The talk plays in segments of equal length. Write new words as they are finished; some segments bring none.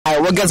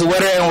What gets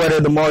wetter and wetter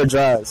the more it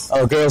dries?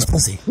 Oh, girl's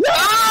pussy. Don't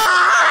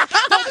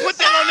put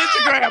that on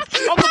Instagram.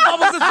 Uncle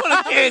Bubbles is for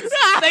the kids.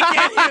 They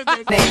can't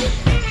hear this.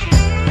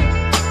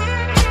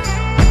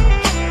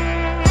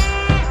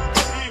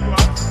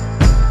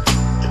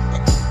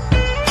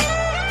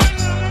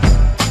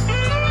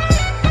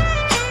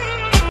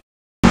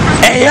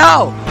 Hey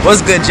yo!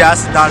 What's good,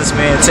 Josh? Adonis,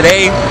 man.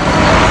 Today,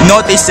 you know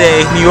what they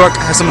say, New York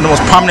has some of the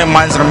most prominent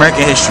minds in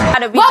American history.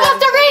 What was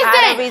the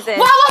reason?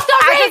 What was the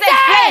reason?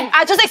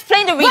 I just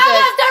explained the reason. What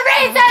was the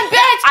reason,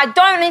 bitch? I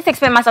don't need to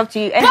explain myself to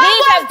you. And what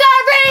was the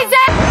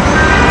reason?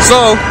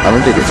 So, I'm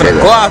gonna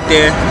go out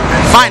there,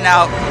 find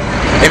out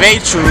if it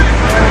ain't true,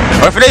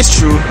 or if it is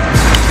true,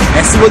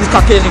 and see what these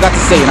Caucasians got to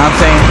say, you know what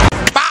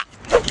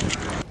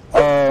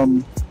I'm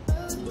saying?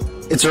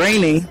 It's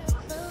raining,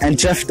 and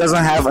Jeff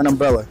doesn't have an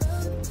umbrella.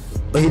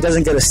 But he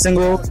doesn't get a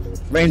single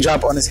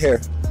raindrop on his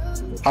hair.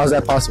 How is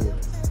that possible?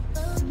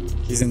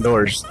 He's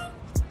indoors.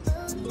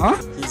 Huh?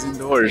 He's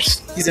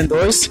indoors. He's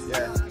indoors?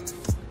 Yeah.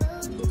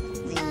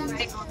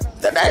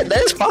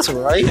 That is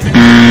possible, right?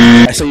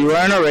 So you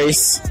run a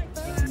race,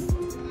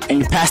 and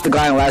you pass the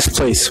guy in last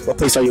place. What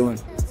place are you in?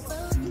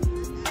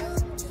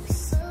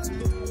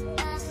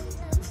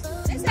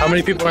 How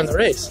many people are in the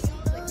race?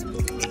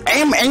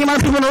 Any amount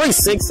of people in the race?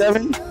 6,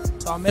 7?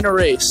 So I'm in a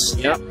race.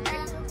 Yep.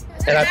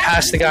 And I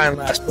passed the guy in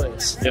last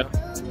place. Yeah.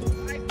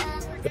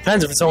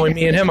 Depends if it's only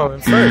me and him, I'm in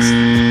first.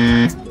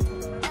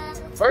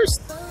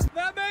 First.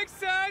 That makes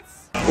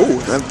sense. Oh,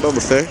 that's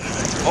almost there.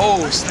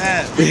 Oh,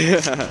 snap.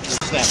 Yeah.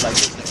 Snap like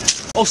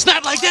this. Oh,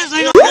 snap like this.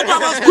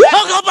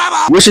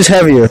 Nigga. Which is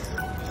heavier?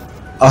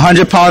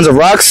 100 pounds of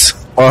rocks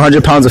or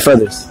 100 pounds of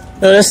feathers?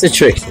 No, that's the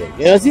trick here.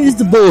 You know, this is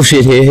the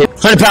bullshit here.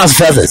 100 pounds of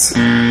feathers.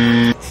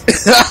 That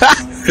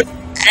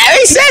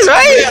makes sense,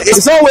 right?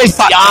 It's always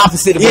the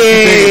opposite of what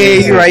you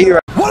think. You're right, you're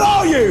right. What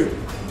are you?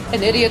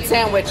 An idiot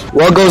sandwich.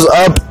 What goes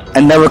up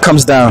and never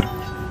comes down?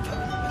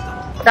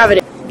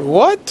 Gravity.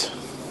 What?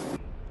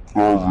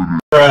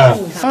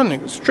 That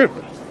nigga's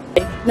tripping.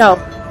 No,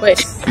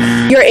 wait.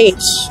 Your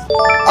age.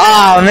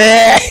 Oh,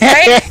 man.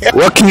 Right?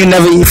 What can you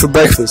never eat for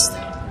breakfast?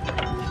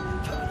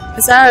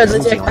 Is that a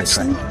legit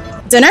question?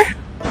 Dinner?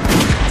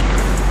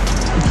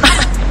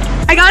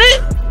 I got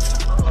it?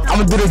 I'm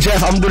gonna do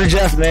the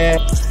Jeff, man.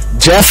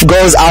 Jeff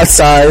goes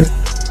outside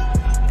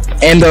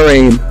in the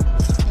rain,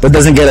 but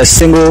doesn't get a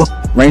single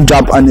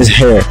raindrop on his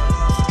hair.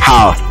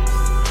 How?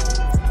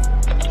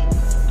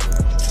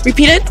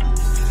 Repeat it?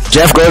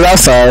 Jeff goes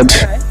outside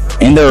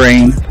in the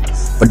rain,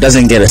 but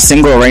doesn't get a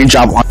single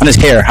raindrop on his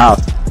hair. How?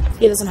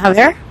 He doesn't have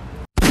hair?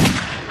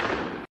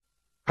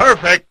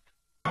 Perfect.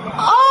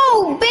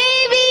 Oh,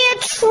 baby, a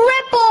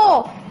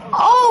triple!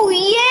 Oh,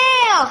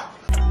 yeah!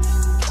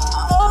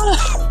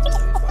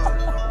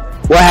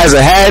 What has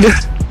a head,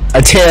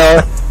 a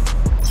tail,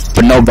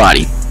 but no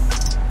body?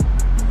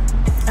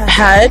 A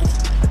head?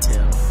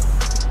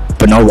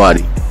 But no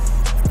body.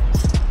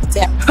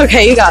 Damn.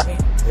 Okay, you got me.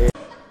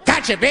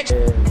 Gotcha, bitch.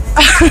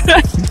 A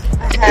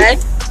head,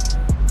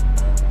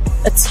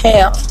 a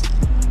tail,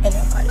 and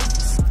no body.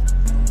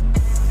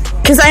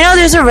 Because I know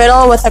there's a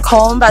riddle with a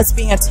comb as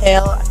being a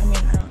tail. I mean, I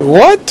don't know.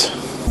 What?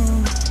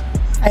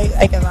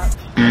 I give up.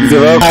 You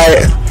give up?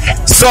 Alright,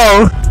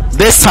 so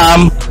this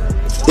time,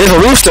 there's a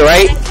rooster,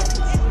 right?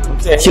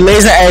 He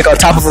lays an egg on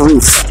top of a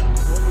roof.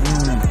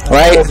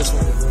 Right?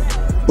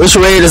 Which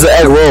way does the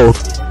egg roll?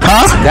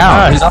 Huh?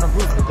 Down. He's on the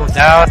roof. It goes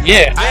down.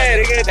 Yeah.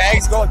 Nigga, the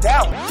egg's going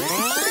down.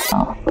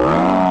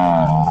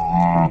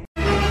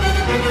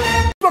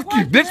 Fuck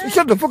you, bitch.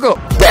 Shut the fuck up.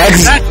 The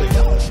eggs,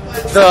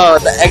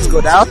 the eggs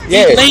go down?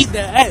 Yeah. He laid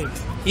the egg.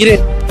 He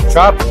didn't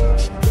drop it.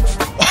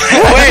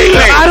 Wait.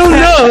 I don't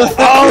know.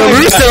 The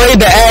rooster laid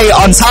the egg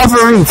on top of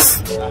the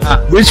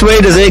roof. Which way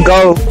does it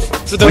go?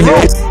 To the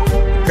roof.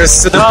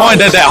 Because to the point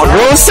that the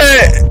rooster,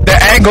 the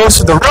egg goes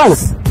to the roof.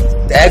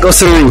 The egg goes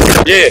to the roof.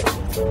 Yeah.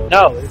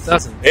 No, it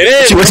doesn't. It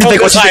is. What you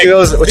think it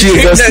goes? What you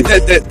think it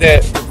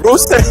goes? The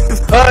rooster,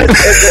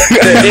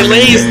 it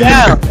lays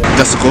down.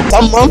 That's cool.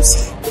 Some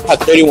months have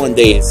 31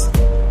 days.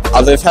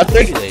 Others have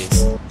 30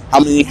 days. How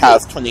many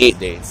have 28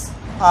 days?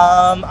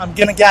 I'm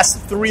gonna guess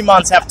 3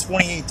 months have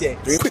 28 days.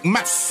 Quick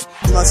math.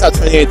 3 months have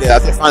 28 days.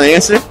 That's your final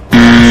answer?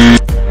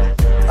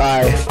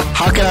 Alright.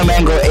 How can a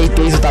man go 8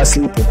 days without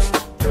sleeping?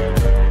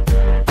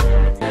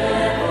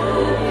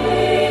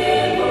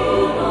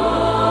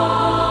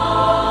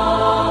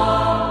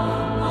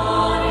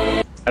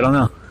 I don't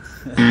know.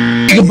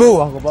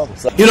 Uncle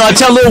Bubbles. You know, I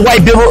tell little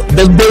white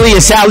Billy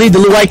and Sally, the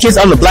little white kids,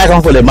 I'm the black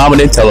uncle that mama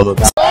didn't tell them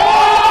about.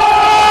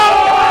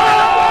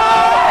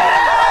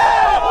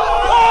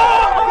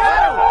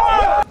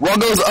 What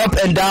goes up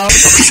and down?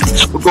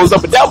 What goes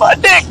up and down? My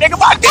dick, nigga,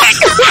 my dick.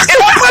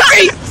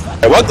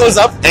 And what goes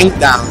up and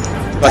down,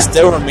 but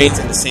still remains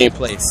in the same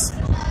place?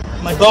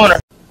 My boner.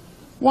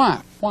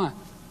 Why?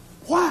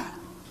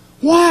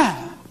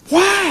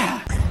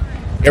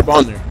 Your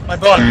boner. My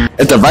boner.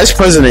 If the vice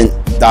president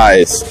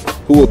dies,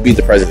 who will be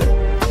the president?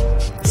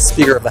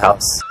 Speaker of the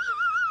House.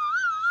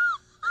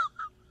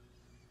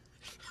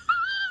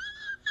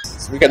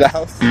 We got the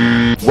house.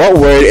 What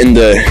word in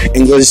the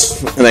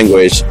English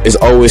language is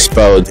always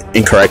spelled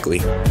incorrectly?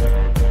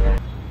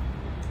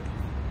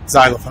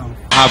 Xylophone.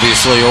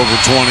 Obviously over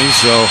 20,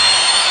 so.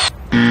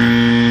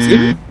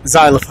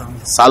 Xylophone.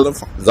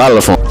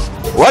 Xylophone.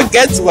 What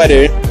gets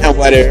wetter and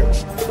wetter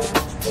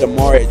the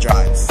more it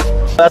dries?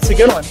 That's a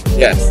good one.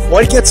 Yes.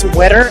 What gets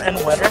wetter and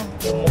wetter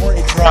the more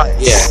it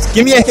dries? Yeah.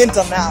 Give me a hint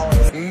on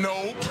that one.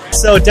 No.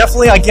 So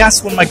definitely, I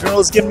guess when my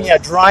girls give me a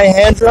dry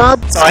hand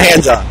job. It's a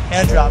hand job.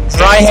 Hand job.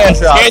 Dry hand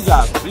job. Hand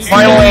job.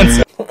 Final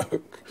answer.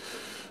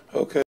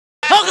 Okay.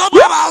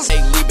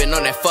 Hey, we been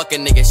on that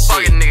fucking nigga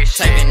shit.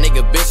 Take a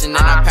nigga bitch and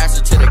then I pass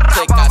her to the